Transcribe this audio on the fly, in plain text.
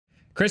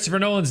Christopher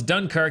Nolan's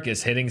Dunkirk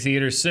is hitting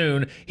theaters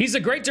soon. He's a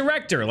great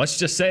director. Let's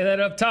just say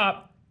that up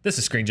top. This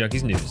is Screen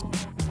Junkies News.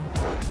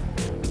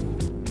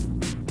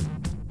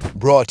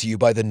 Brought to you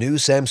by the new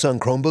Samsung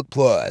Chromebook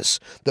Plus,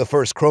 the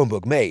first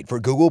Chromebook made for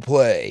Google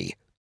Play.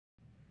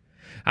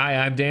 Hi,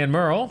 I'm Dan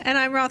Merle. And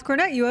I'm Roth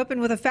Cornett. You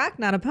opened with a fact,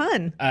 not a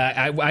pun.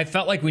 I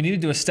felt like we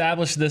needed to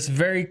establish this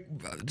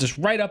just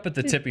right up at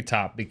the tippy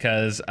top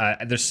because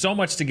there's so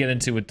much to get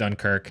into with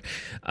Dunkirk.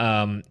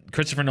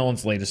 Christopher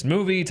Nolan's latest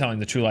movie, telling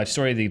the true life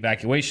story of the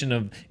evacuation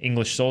of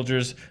English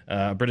soldiers,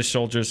 British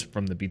soldiers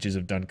from the beaches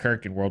of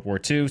Dunkirk in World War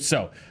II.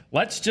 So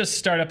let's just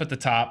start up at the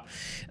top.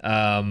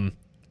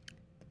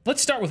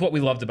 Let's start with what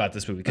we loved about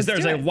this movie, because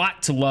there's a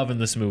lot to love in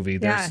this movie.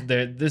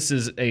 This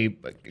is a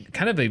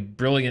kind of a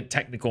brilliant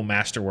technical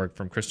masterwork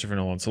from Christopher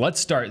Nolan. So let's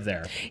start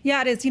there.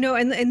 Yeah, it is. You know,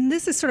 and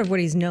this is sort of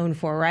what he's known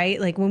for, right?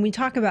 Like when we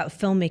talk about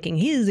filmmaking,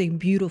 he is a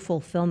beautiful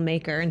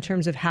filmmaker in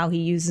terms of how he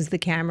uses the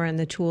camera and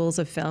the tools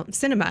of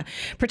cinema.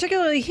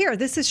 Particularly here,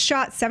 this is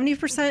shot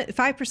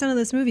 5% of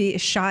this movie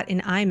is shot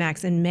in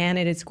IMAX, and man,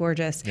 it is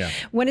gorgeous. Yeah.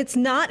 When it's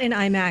not in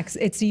IMAX,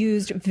 it's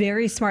used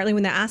very smartly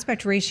when the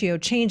aspect ratio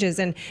changes.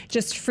 And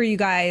just for you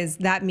guys,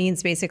 that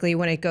means basically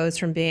when it goes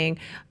from being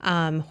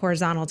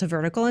horizontal to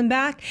vertical and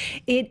back,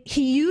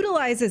 he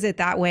utilizes it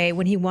that way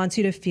when he wants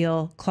you to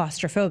feel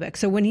claustrophobic.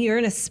 So when you're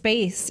in a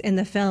space in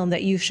the film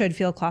that you should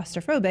feel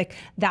claustrophobic,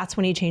 that's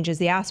when he changes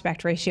the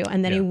aspect ratio,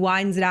 and then he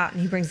winds it out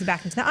and he brings it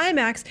back into the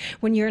IMAX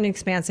when you're in an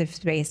expansive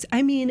space.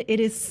 I mean, it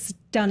is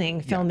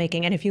stunning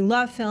filmmaking. And if you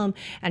love film,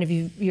 and if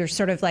you're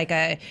sort of like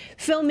a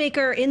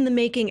filmmaker in the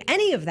making,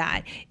 any of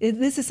that,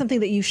 this is something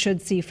that you should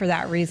see for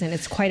that reason.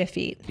 It's quite a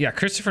feat. Yeah,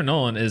 Christopher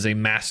Nolan is a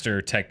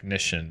master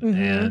technician,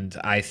 and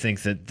I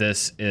think that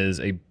this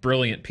is a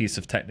brilliant piece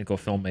of technical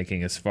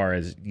filmmaking as far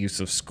as use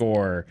of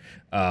score,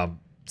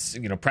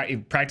 you know,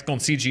 practical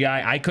and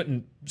CGI. I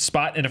couldn't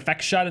spot an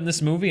effect shot in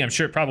this movie. I'm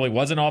sure it probably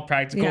wasn't all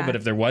practical, but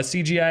if there was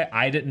CGI,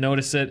 I didn't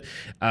notice it.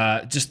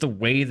 Just the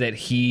way that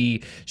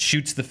he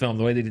shoots the film,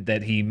 the way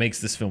that he makes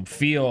this film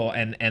feel,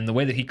 and the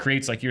way that he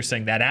creates, like you're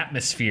saying, that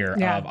atmosphere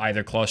of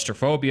either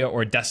claustrophobia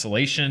or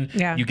desolation.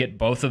 You get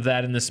both of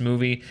that in this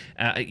movie.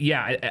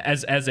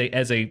 As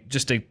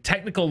a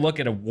technical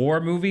look at a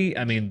war movie,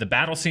 I mean, the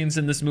battle scenes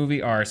in this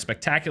movie are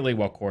spectacularly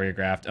well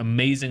choreographed,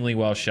 amazingly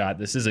well shot.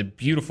 This is a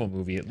beautiful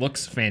movie. It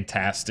looks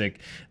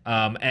fantastic.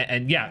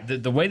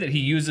 The way that he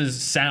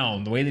uses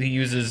sound, the way that he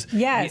uses,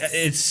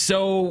 it's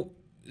so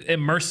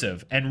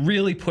immersive and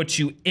really puts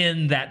you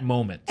in that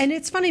moment. And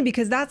it's funny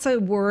because that's a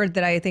word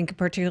that I think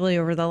particularly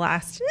over the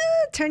last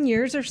 10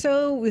 years or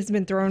so has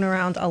been thrown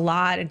around a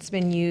lot. It's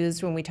been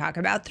used when we talk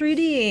about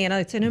 3D and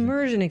it's an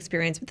immersion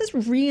experience, but this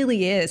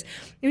really is.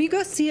 If you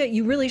go see it,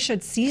 you really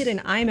should see it in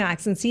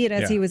IMAX and see it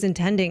as he was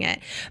intending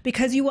it,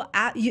 because you will,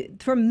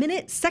 from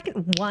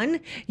second one,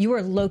 you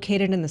are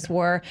located in this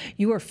war.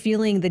 You are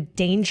feeling the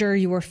danger.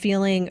 You are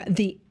feeling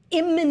the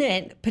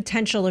imminent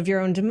potential of your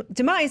own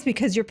demise,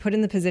 because you're put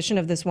in the position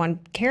of this one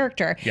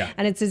character.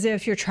 And it's as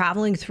if you're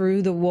traveling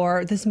through the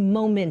war, this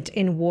moment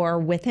in war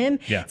with him.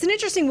 It's an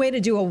interesting way to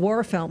do a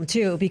war film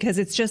too, because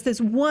it's just this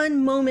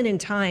one moment in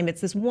time.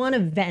 It's this one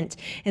event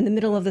in the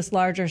middle of this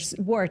larger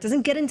war. It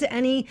doesn't get into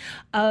any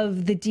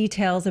of the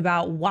details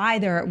about why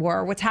they're at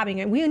war, what's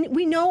happening. And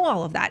we know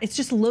all of that. It's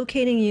just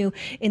locating you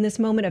in this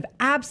moment of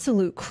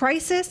absolute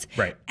crisis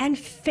and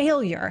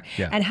failure,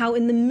 and how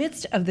in the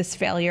midst of this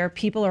failure,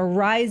 people are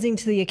rising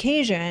to the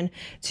occasion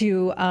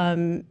to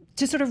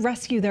sort of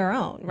rescue their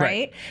own,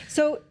 right?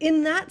 So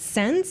in that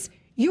sense,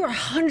 you are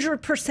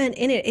 100%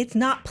 in it. It's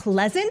not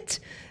pleasant,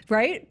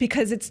 right?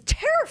 Because it's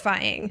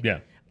terrifying.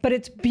 But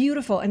it's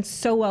beautiful and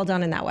so well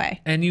done in that way.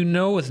 And you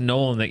know with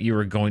Nolan that you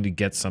are going to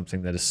get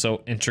something that is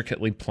so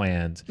intricately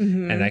planned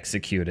and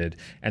executed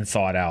and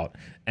thought out.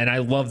 And I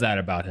love that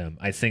about him.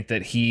 I think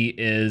that he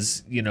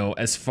is, you know,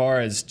 as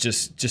far as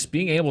just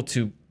being able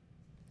to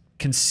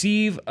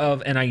conceive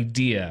of an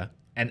idea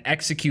and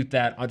execute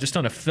that just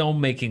on a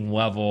filmmaking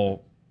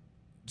level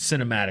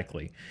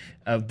cinematically.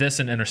 This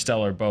and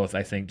Interstellar both,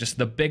 I think, just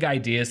the big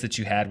ideas that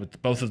you had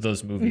with both of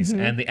those movies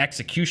and the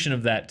execution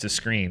of that to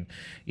screen.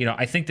 You know,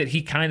 I think that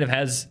he kind of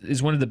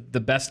is one of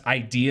the best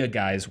idea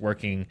guys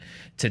working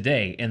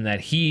today, in that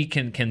he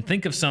can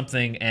think of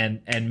something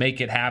and make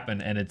it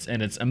happen, and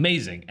it's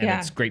amazing, and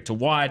it's great to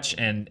watch,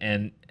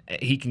 and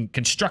he can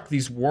construct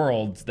these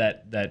worlds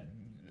that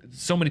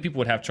so many people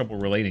would have trouble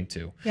relating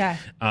to.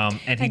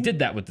 And he did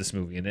that with this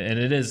movie. And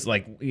it is,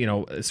 like, you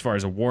know, as far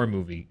as a war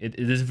movie, it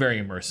is very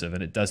immersive,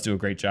 and it does do a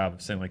great job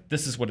of saying, like,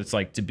 this is what it's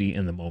like to be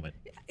in the moment.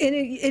 And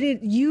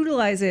it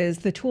utilizes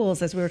the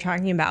tools, as we were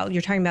talking about.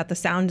 You're talking about the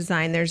sound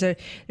design. There's a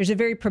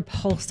very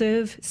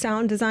propulsive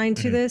sound design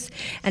to this,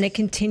 and it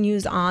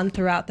continues on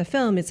throughout the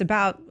film. It's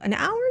about an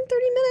hour and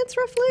 30 minutes,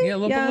 roughly. A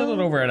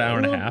little over an hour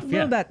and a half.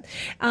 Bit.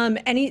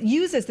 And he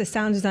uses the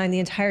sound design the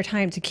entire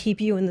time to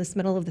keep you in this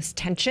middle of this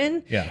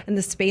tension, and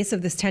the space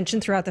of this tension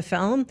throughout the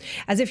film,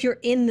 as if you're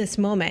in this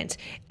moment.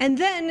 And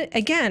then,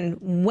 again,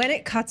 when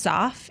it cuts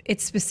off,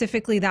 it's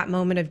specifically that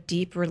moment of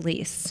deep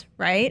release,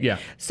 right?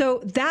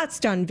 So that's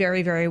done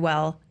very, very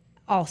well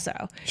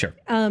also. Sure.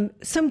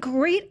 Some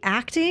great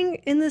acting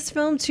in this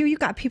film too. You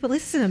got people.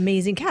 This is an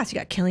amazing cast. You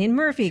got Cillian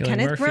Murphy,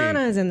 Kenneth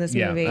Branagh is in this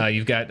movie.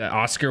 You've got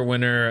Oscar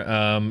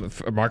winner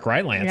Mark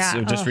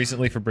Rylance just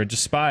recently for Bridge of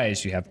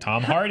Spies. You have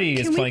Tom Hardy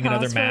is playing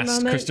another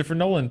masked Christopher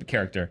Nolan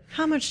character.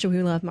 How much do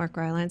we love Mark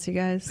Rylance, you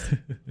guys?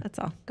 That's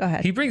all. Go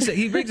ahead. He brings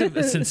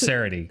a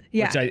sincerity,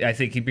 which I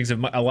think he brings a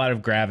lot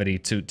of gravity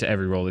to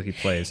every role that he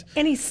plays.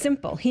 And he's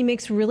simple. He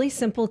makes really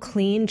simple,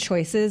 clean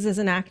choices as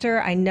an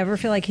actor. I never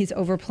feel like he's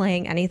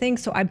overplaying anything.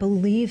 So I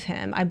believe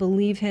him.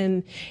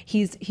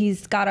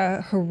 He's got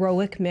a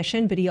heroic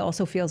mission, but he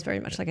also feels very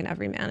much like an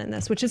everyman in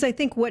this, which is, I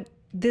think, what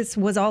this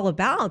was all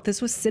about. This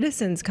was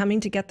citizens coming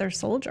to get their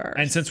soldiers.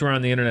 And since we're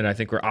on the internet, I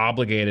think we're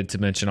obligated to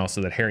mention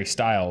also that Harry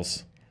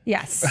Styles,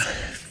 yes,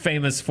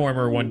 famous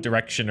former One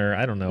Directioner,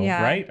 I don't know,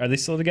 right? Are they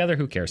still together?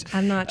 Who cares?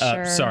 I'm not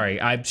sure. Sorry,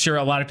 I'm sure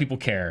a lot of people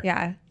care.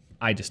 Yeah.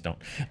 I just don't.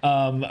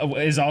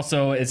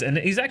 And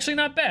he's actually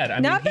not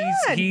bad. Not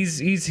bad.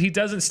 He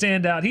doesn't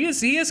stand out. He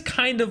is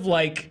kind of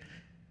like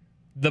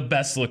the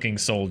best looking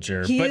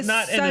soldier, but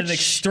not in an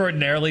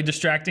extraordinarily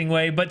distracting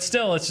way. But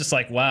still, it's just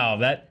like, wow,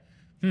 that.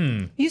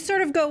 You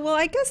sort of go, well,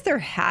 I guess there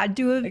had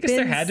to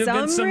have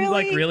been some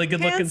really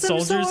good looking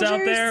soldiers out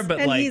there, but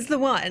and he's the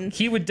one.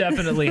 He would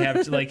definitely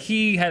have to,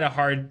 he had a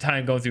hard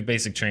time going through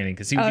basic training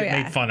because he would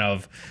get made fun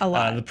of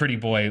the pretty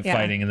boy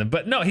fighting in them.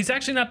 But no, he's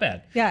actually not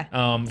bad.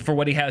 Yeah. For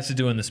what he has to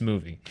do in this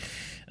movie.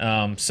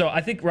 So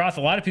I think, Roth,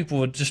 a lot of people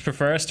would just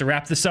prefer us to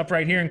wrap this up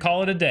right here and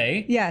call it a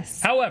day. Yes.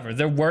 However,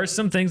 there were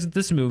some things with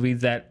this movie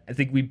that I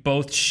think we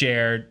both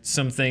shared,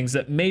 some things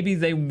that maybe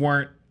they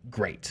weren't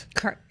great.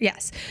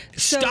 Yes.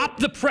 Stop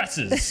the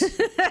presses.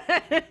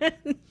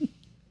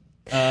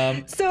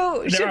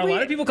 So there are a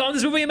lot of people calling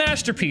this movie a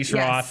masterpiece,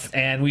 Roth,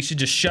 and we should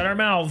just shut our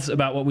mouths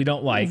about what we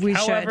don't like.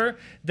 However,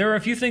 there are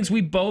a few things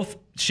we both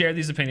share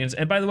these opinions.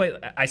 And by the way,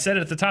 I said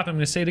it at the top, I'm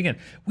going to say it again.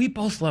 We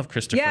both love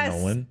Christopher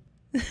Nolan.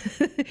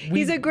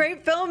 He's a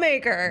great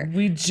filmmaker.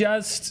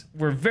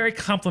 We're very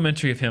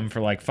complimentary of him for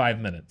like 5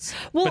 minutes.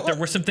 Well, but there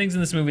were some things in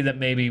this movie that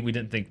maybe we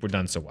didn't think were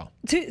done so well.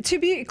 To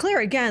be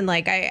clear, again,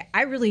 like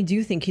I really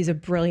do think he's a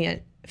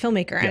brilliant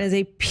filmmaker and as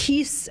a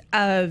piece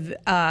of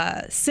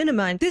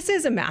cinema, this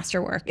is a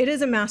masterwork. It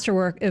is a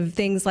masterwork of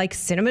things like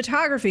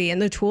cinematography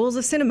and the tools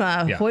of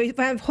cinema.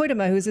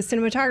 Hoytema, who's a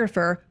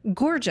cinematographer,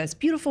 gorgeous,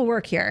 beautiful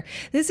work here.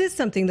 This is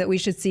something that we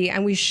should see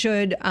and we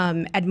should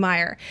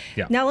admire.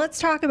 Now let's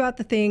talk about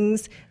the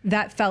things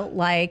that felt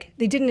like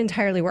they didn't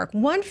entirely work.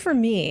 One for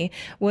me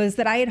was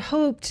that I had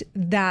hoped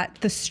that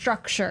the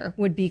structure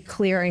would be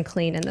clear and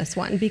clean in this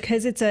one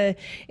because it's a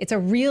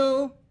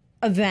real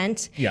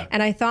event.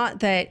 And I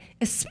thought that,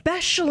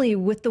 especially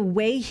with the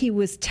way he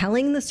was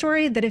telling the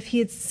story, that if he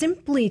had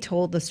simply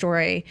told the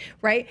story,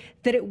 right,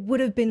 that it would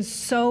have been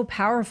so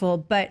powerful.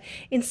 But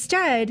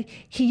instead,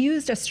 he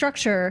used a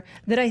structure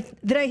that I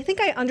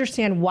think I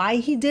understand why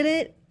he did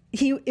it.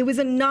 It was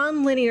a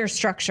non-linear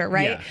structure,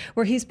 right?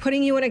 Where he's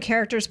putting you in a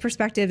character's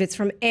perspective. It's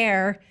from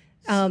air,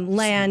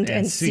 land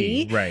and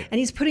sea. Right. And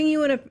he's putting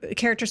you in a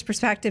character's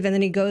perspective, and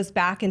then he goes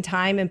back in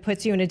time and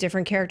puts you in a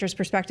different character's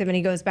perspective, and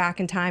he goes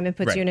back in time and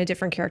puts you in a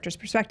different character's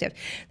perspective.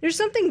 There's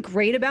something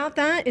great about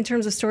that in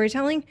terms of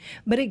storytelling,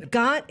 but it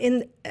got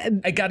in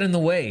the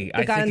way.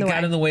 I think it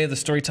got in the way of the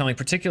storytelling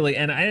particularly,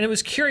 and it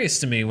was curious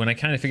to me when I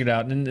kind of figured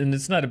out, and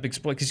it's not a big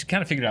spoiler because you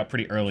kind of figured out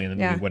pretty early in the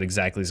movie what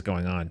exactly is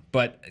going on.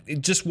 But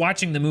just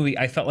watching the movie,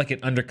 I felt like it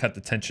undercut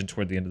the tension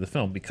toward the end of the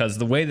film because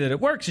the way that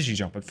it works is you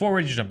jumping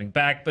forward, you're jumping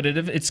back, but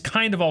it's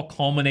kind of all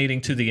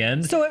culminating to the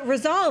end. So it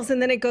resolves and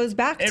then it goes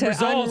back to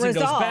resolves unresolved. And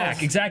goes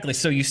back. Exactly.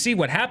 So you see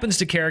what happens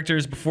to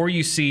characters before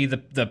you see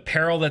the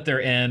peril that they're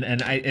in.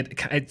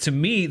 And to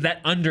me, that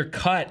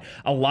undercut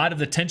a lot of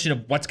the tension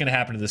of what's going to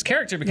happen to this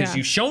character because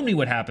you've shown me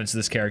what happens to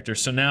this character.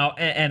 So now,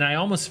 and I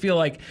almost feel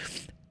like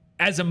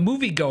as a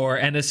moviegoer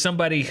and as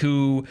somebody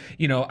who,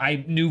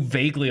 I knew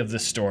vaguely of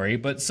this story,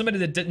 but somebody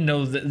that didn't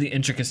know the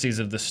intricacies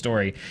of the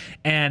story,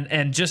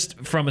 and just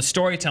from a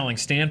storytelling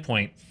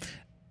standpoint,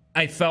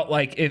 I felt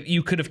like if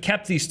you could have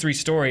kept these three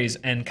stories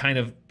and kind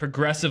of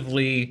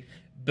progressively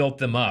built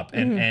them up,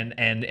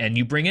 and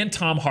you bring in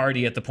Tom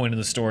Hardy at the point of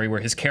the story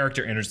where his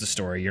character enters the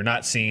story. You're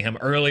not seeing him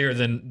earlier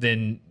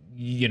than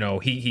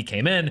he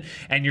came in,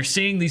 and you're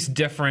seeing these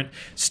different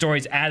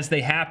stories as they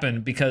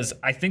happen because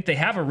I think they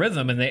have a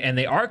rhythm and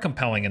they are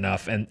compelling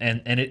enough, and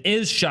it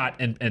is shot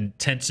and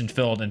tension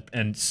filled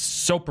and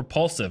so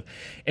propulsive.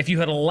 If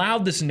you had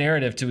allowed this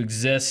narrative to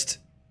exist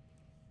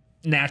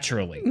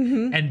naturally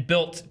and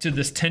built to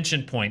this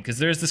tension point, because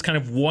there's this kind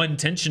of one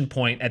tension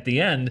point at the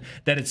end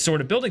that it's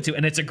sort of building to,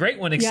 and it's a great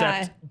one,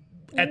 except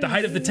at the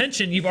height of the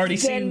tension, you've already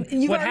seen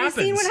what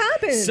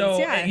happens.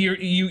 So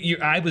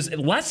I was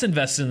less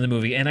invested in the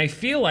movie, and I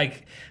feel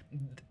like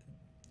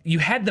you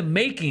had the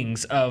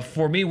makings of,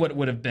 for me, what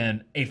would have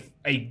been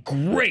a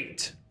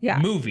great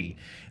movie.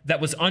 that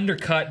was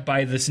undercut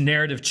by this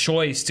narrative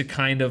choice to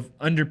kind of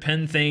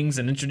underpin things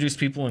and introduce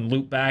people and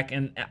loop back.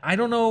 And I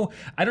don't know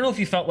if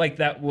you felt like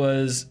that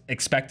was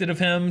expected of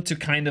him to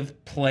kind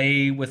of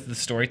play with the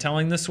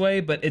storytelling this way,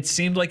 but it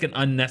seemed like an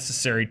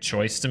unnecessary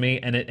choice to me,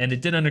 and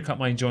it did undercut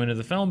my enjoyment of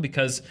the film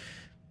because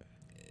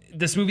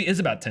this movie is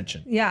about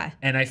tension. Yeah.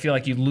 And I feel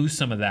like you lose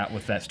some of that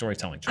with that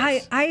storytelling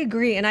choice. I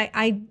agree. And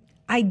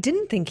I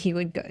didn't think he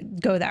would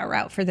go that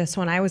route for this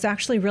one. I was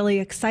actually really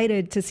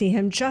excited to see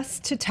him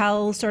just to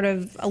tell sort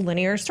of a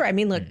linear story. I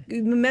mean, look,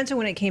 Memento,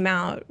 when it came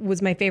out,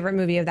 was my favorite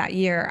movie of that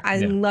year. I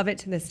love it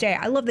to this day.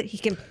 I love that he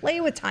can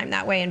play with time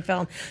that way in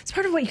film. It's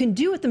part of what you can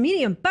do with the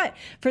medium. But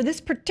for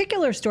this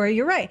particular story,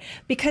 you're right.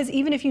 Because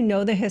even if you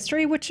know the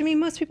history, which, I mean,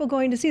 most people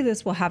going to see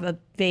this will have a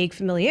vague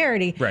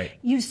familiarity, right,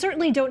 you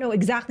certainly don't know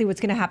exactly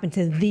what's going to happen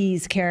to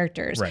these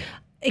characters. Right.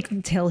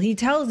 Until he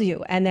tells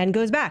you and then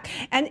goes back.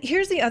 And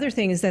here's the other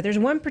thing is that there's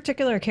one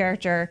particular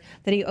character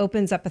that he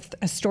opens up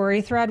a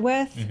story thread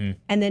with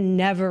and then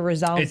never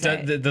resolves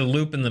it. The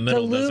loop in the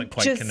middle doesn't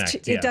quite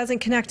connect. It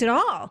doesn't connect at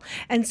all.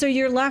 And so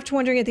you're left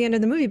wondering at the end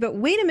of the movie, but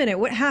wait a minute,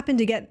 what happened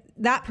to get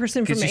that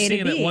person from A to B? Because you see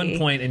him at one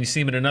point and you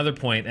see him at another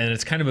point, and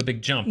it's kind of a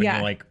big jump. And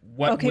you're like,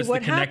 what was the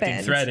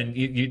connecting thread? And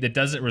it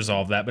doesn't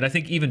resolve that. But I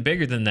think even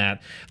bigger than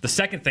that, the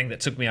second thing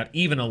that took me out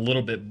even a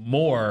little bit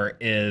more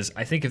is,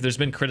 I think if there's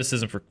been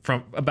criticism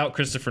about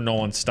Christopher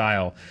Nolan's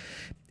style,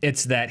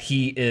 it's that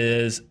he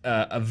is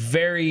a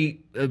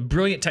very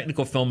brilliant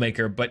technical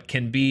filmmaker, but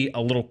can be a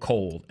little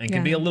cold and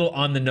can be a little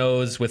on the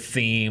nose with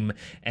theme.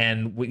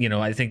 And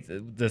I think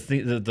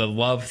the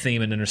love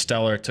theme in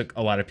Interstellar took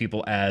a lot of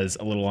people as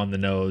a little on the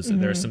nose.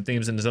 There are some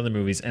themes in his other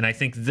movies, and I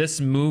think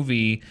this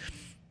movie,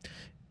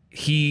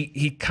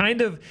 he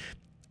kind of,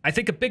 I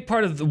think a big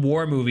part of the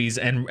war movies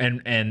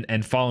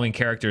and following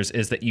characters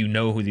is that you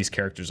know who these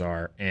characters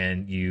are,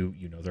 and you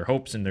know their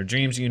hopes and their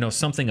dreams. You know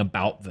something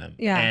about them,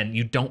 and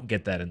you don't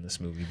get that in this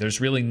movie. There's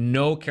really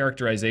no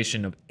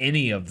characterization of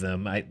any of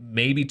them.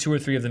 Maybe 2 or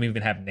 3 of them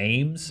even have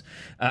names,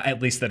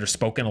 at least that are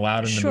spoken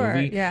aloud in the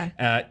movie.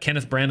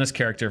 Kenneth Branagh's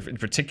character in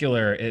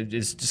particular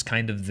is just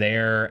kind of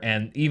there,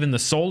 and even the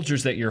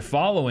soldiers that you're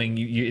following,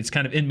 it's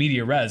kind of in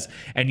media res,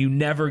 and you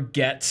never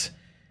get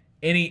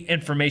any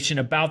information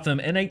about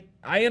them. And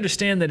I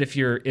understand that if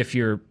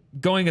you're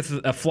going with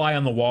a fly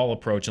on the wall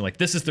approach and like,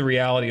 this is the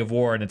reality of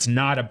war and it's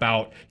not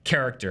about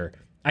character,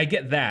 I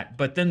get that.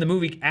 But then the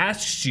movie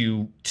asks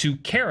you to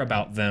care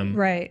about them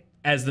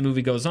as the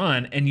movie goes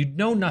on, and you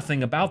know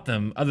nothing about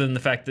them other than the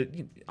fact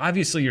that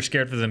obviously you're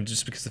scared for them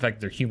just because of the fact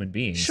that they're human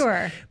beings.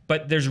 Sure.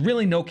 But there's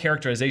really no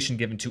characterization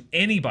given to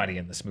anybody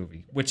in this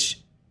movie,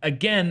 which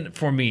again,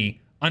 for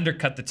me,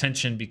 undercut the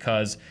tension,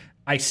 because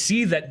I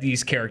see that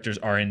these characters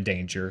are in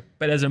danger,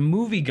 but as a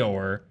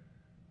moviegoer,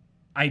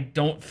 I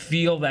don't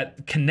feel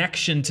that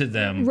connection to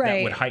them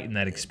that would heighten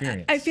that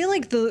experience. I feel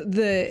like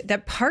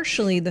that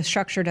partially the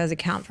structure does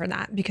account for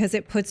that, because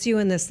it puts you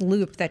in this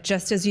loop that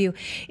just as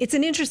it's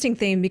an interesting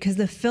thing because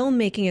the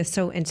filmmaking is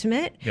so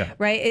intimate,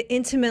 right? It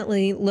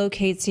intimately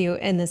locates you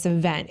in this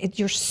event.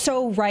 You're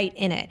so right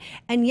in it.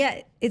 And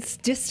yet it's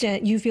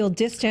distant. You feel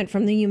distant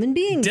from the human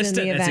beings in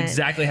the event. That's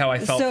exactly how I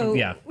felt.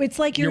 So it's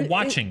like you're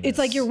watching. It's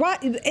like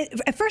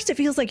at first it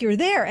feels like you're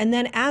there, and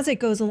then as it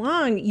goes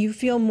along, you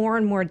feel more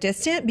and more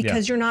distant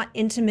because you're not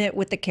intimate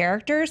with the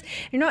characters.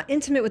 You're not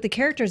intimate with the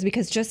characters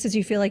because just as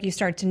you feel like you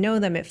start to know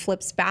them, it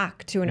flips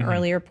back to an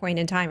earlier point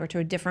in time, or to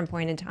a different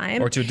point in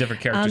time, or to a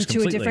different character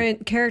completely. To a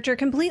different character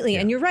completely.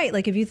 And you're right.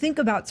 Like if you think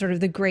about sort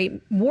of the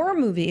great war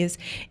movies,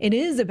 it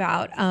is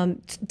about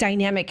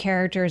dynamic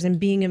characters and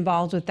being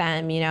involved with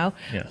them.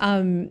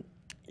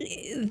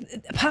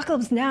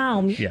 Apocalypse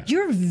Now,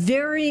 you're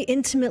very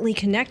intimately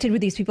connected with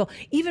these people,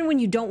 even when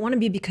you don't want to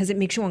be, because it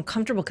makes you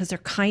uncomfortable because they're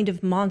kind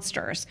of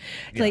monsters.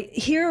 Like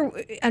here,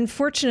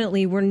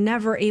 unfortunately, we're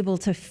never able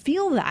to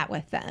feel that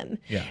with them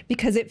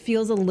because it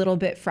feels a little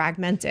bit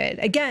fragmented.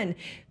 Again,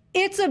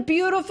 it's a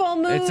beautiful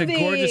movie. It's a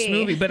gorgeous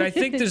movie, but I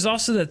think there's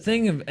also that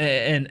thing of,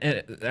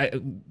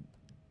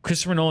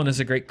 Christopher Nolan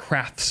is a great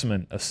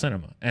craftsman of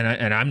cinema,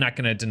 and I'm not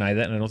going to deny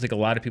that, and I don't think a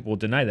lot of people will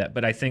deny that.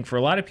 But I think for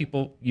a lot of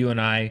people, you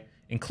and I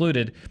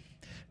included,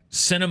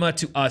 cinema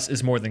to us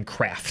is more than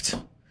craft.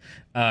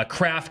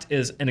 Craft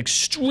is an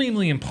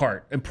extremely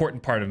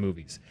important part of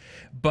movies.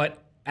 But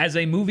as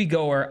a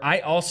moviegoer, I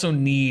also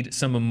need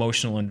some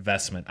emotional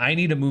investment. I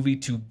need a movie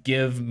to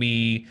give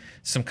me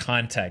some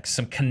context,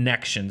 some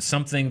connection,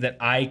 something that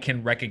I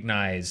can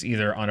recognize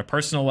either on a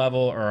personal level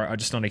or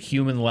just on a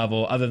human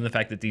level, other than the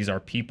fact that these are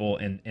people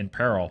in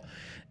peril.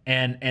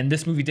 And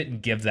this movie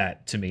didn't give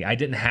that to me. I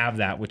didn't have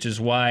that, which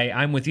is why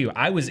I'm with you.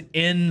 I was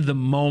in the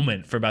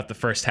moment for about the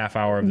first half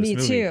hour of this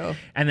movie. Me too.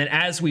 And then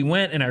as we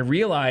went, and I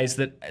realized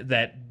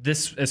that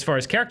this, as far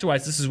as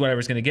character-wise, this is what I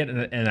was going to get,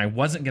 and I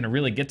wasn't going to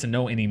really get to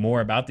know any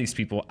more about these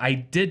people. I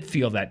did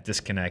feel that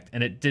disconnect,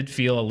 and it did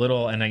feel a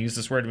little, and I used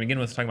this word to begin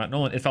with talking about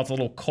Nolan, it felt a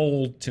little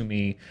cold to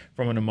me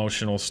from an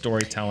emotional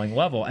storytelling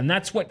level. And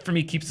that's what, for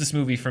me, keeps this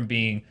movie from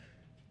being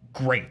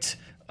great.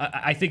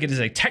 I think it is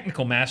a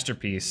technical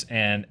masterpiece,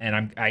 and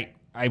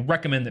I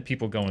recommend that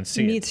people go and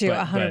see it. Me too,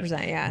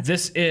 100%, yeah.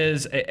 This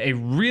is a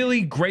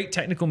really great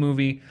technical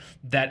movie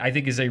that I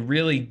think is a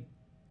really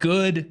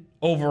good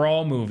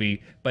overall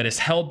movie, but is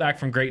held back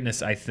from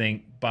greatness, I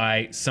think,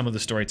 by some of the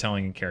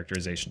storytelling and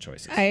characterization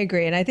choices. I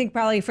agree. And I think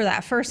probably for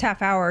that first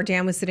half hour,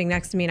 Dan was sitting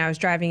next to me and I was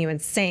driving you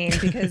insane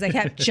because I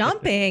kept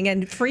jumping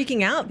and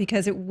freaking out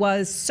because it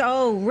was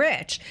so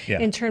rich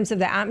in terms of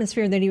the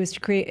atmosphere that he was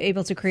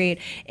able to create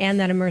and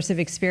that immersive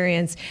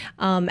experience.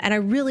 And I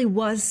really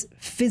was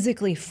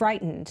physically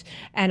frightened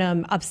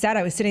and upset.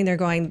 I was sitting there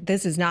going,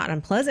 this is not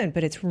unpleasant,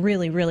 but it's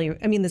really, really,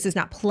 I mean, this is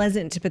not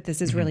pleasant, but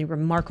this is really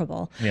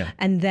remarkable.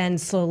 And then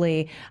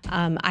slowly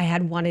I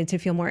had wanted to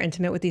feel more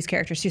intimate with these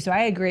characters too. So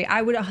I agree.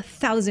 I would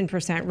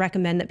 1000%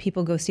 recommend that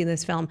people go see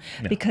this film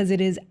because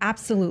it is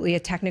absolutely a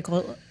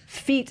technical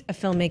feat of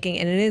filmmaking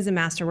and it is a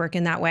masterwork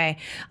in that way.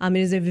 It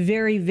is a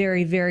very,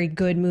 very, very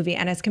good movie.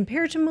 And as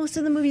compared to most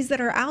of the movies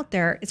that are out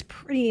there, it's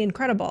pretty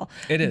incredible.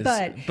 It is.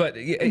 But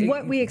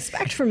what we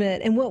expect from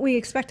it and what we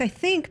expect, I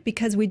think,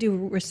 because we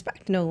do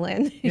respect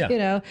Nolan, you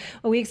know,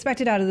 what we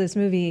expected out of this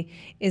movie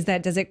is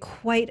that does it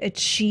quite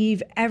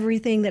achieve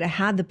everything that it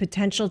had the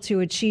potential to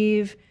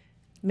achieve?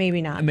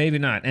 Maybe not. Maybe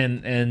not.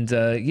 And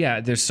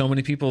yeah, there's so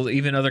many people,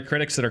 even other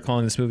critics, that are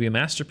calling this movie a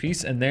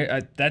masterpiece. And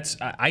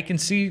I can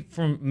see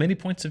from many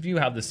points of view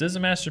how this is a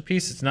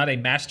masterpiece. It's not a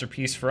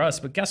masterpiece for us,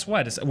 but guess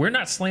what? We're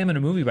not slamming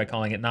a movie by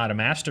calling it not a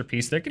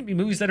masterpiece. There can be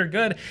movies that are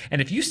good, and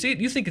if you see it,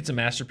 you think it's a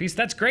masterpiece.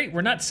 That's great.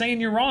 We're not saying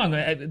you're wrong.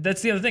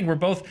 That's the other thing. We're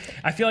both.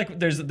 I feel like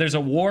there's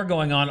a war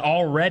going on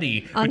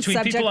already between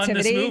people on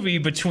this movie.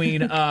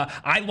 Between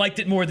I liked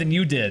it more than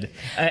you did,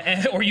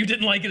 or you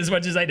didn't like it as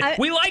much as I did.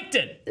 We liked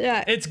it.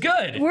 Yeah, it's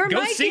good.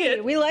 Go see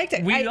it. We liked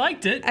it. We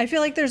liked it. I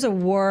feel like there's a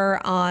war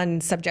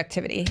on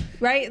subjectivity,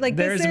 right? Like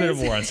there is a bit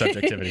of a war on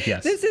subjectivity.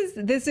 Yes.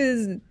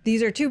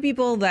 These are two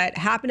people that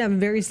happen to have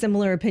very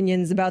similar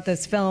opinions about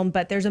this film,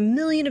 but there's a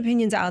million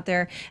opinions out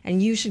there,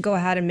 and you should go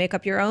ahead and make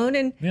up your own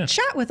and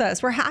chat with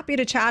us. We're happy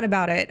to chat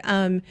about it.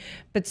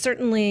 But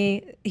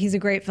certainly, he's a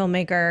great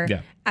filmmaker.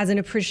 Yeah. As an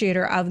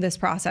appreciator of this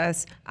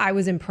process, I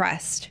was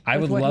impressed. I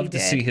would love to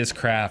see his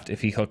craft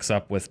if he hooks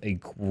up with a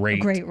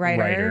great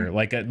writer.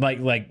 Like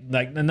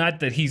not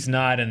that he's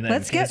not, and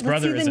let's his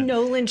brother see the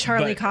Nolan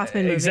Charlie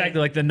Kaufman movie.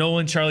 Exactly, like the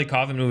Nolan Charlie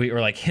Kaufman movie, or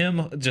like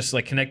him just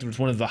like connected with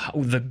one of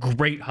the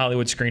great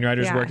Hollywood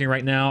screenwriters working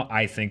right now.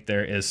 I think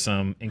there is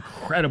some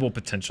incredible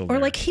potential there. Or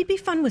like he'd be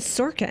fun with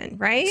Sorkin,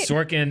 right?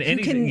 Sorkin,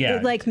 who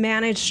can like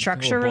manage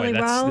structure really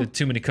well. That's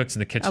too many cooks in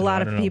the kitchen. A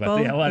lot of people.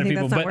 A lot of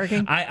people. That's not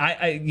working.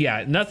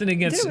 Yeah, nothing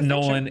against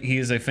Nolan. He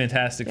is a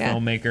fantastic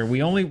filmmaker.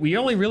 We only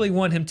really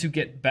want him to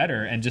get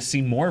better and just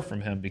see more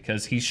from him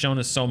because he's shown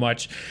us so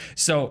much.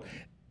 So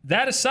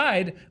that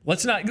aside,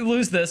 let's not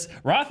lose this.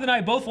 Roth and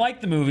I both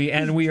like the movie,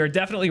 and we are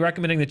definitely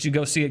recommending that you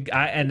go see it.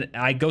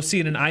 I go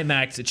see it in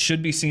IMAX. It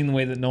should be seen the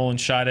way that Nolan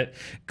shot it.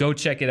 Go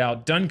check it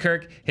out.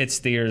 Dunkirk hits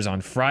theaters on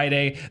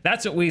Friday.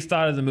 That's what we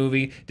thought of the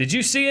movie. Did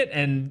you see it,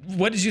 and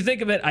what did you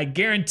think of it? I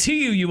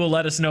guarantee you will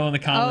let us know in the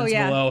comments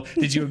below.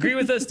 Did you agree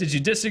with us? Did you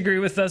disagree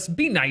with us?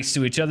 Be nice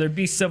to each other.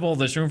 Be civil.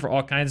 There's room for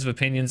all kinds of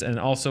opinions, and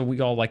also we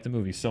all like the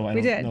movie, so I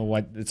don't know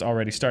what it's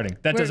already starting.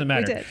 That doesn't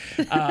matter.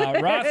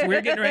 Roth,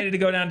 we're getting ready to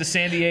go down to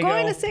San Diego.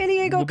 Going to San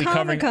Diego We'll be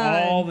covering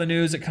all the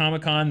news at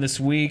Comic-Con this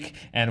week,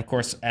 and of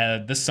course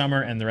this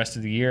summer and the rest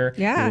of the year.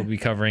 We'll be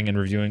covering and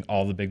reviewing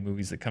all the big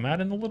movies that come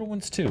out, and the little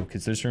ones too,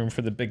 because there's room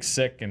for the Big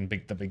Sick and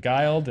the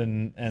Beguiled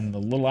and the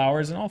Little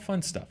Hours and all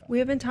fun stuff. We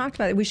haven't talked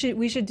about it. We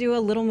should do a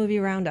little movie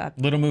roundup.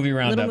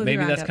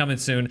 Maybe that's coming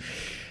soon.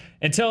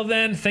 Until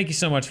then, thank you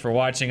so much for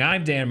watching.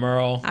 I'm Dan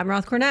Murrell. I'm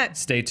Roth Cornett.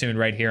 Stay tuned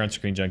right here on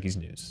Screen Junkies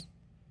News.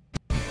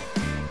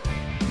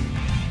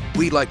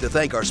 We'd like to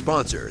thank our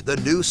sponsor, the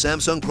new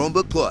Samsung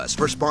Chromebook Plus,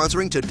 for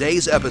sponsoring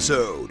today's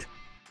episode.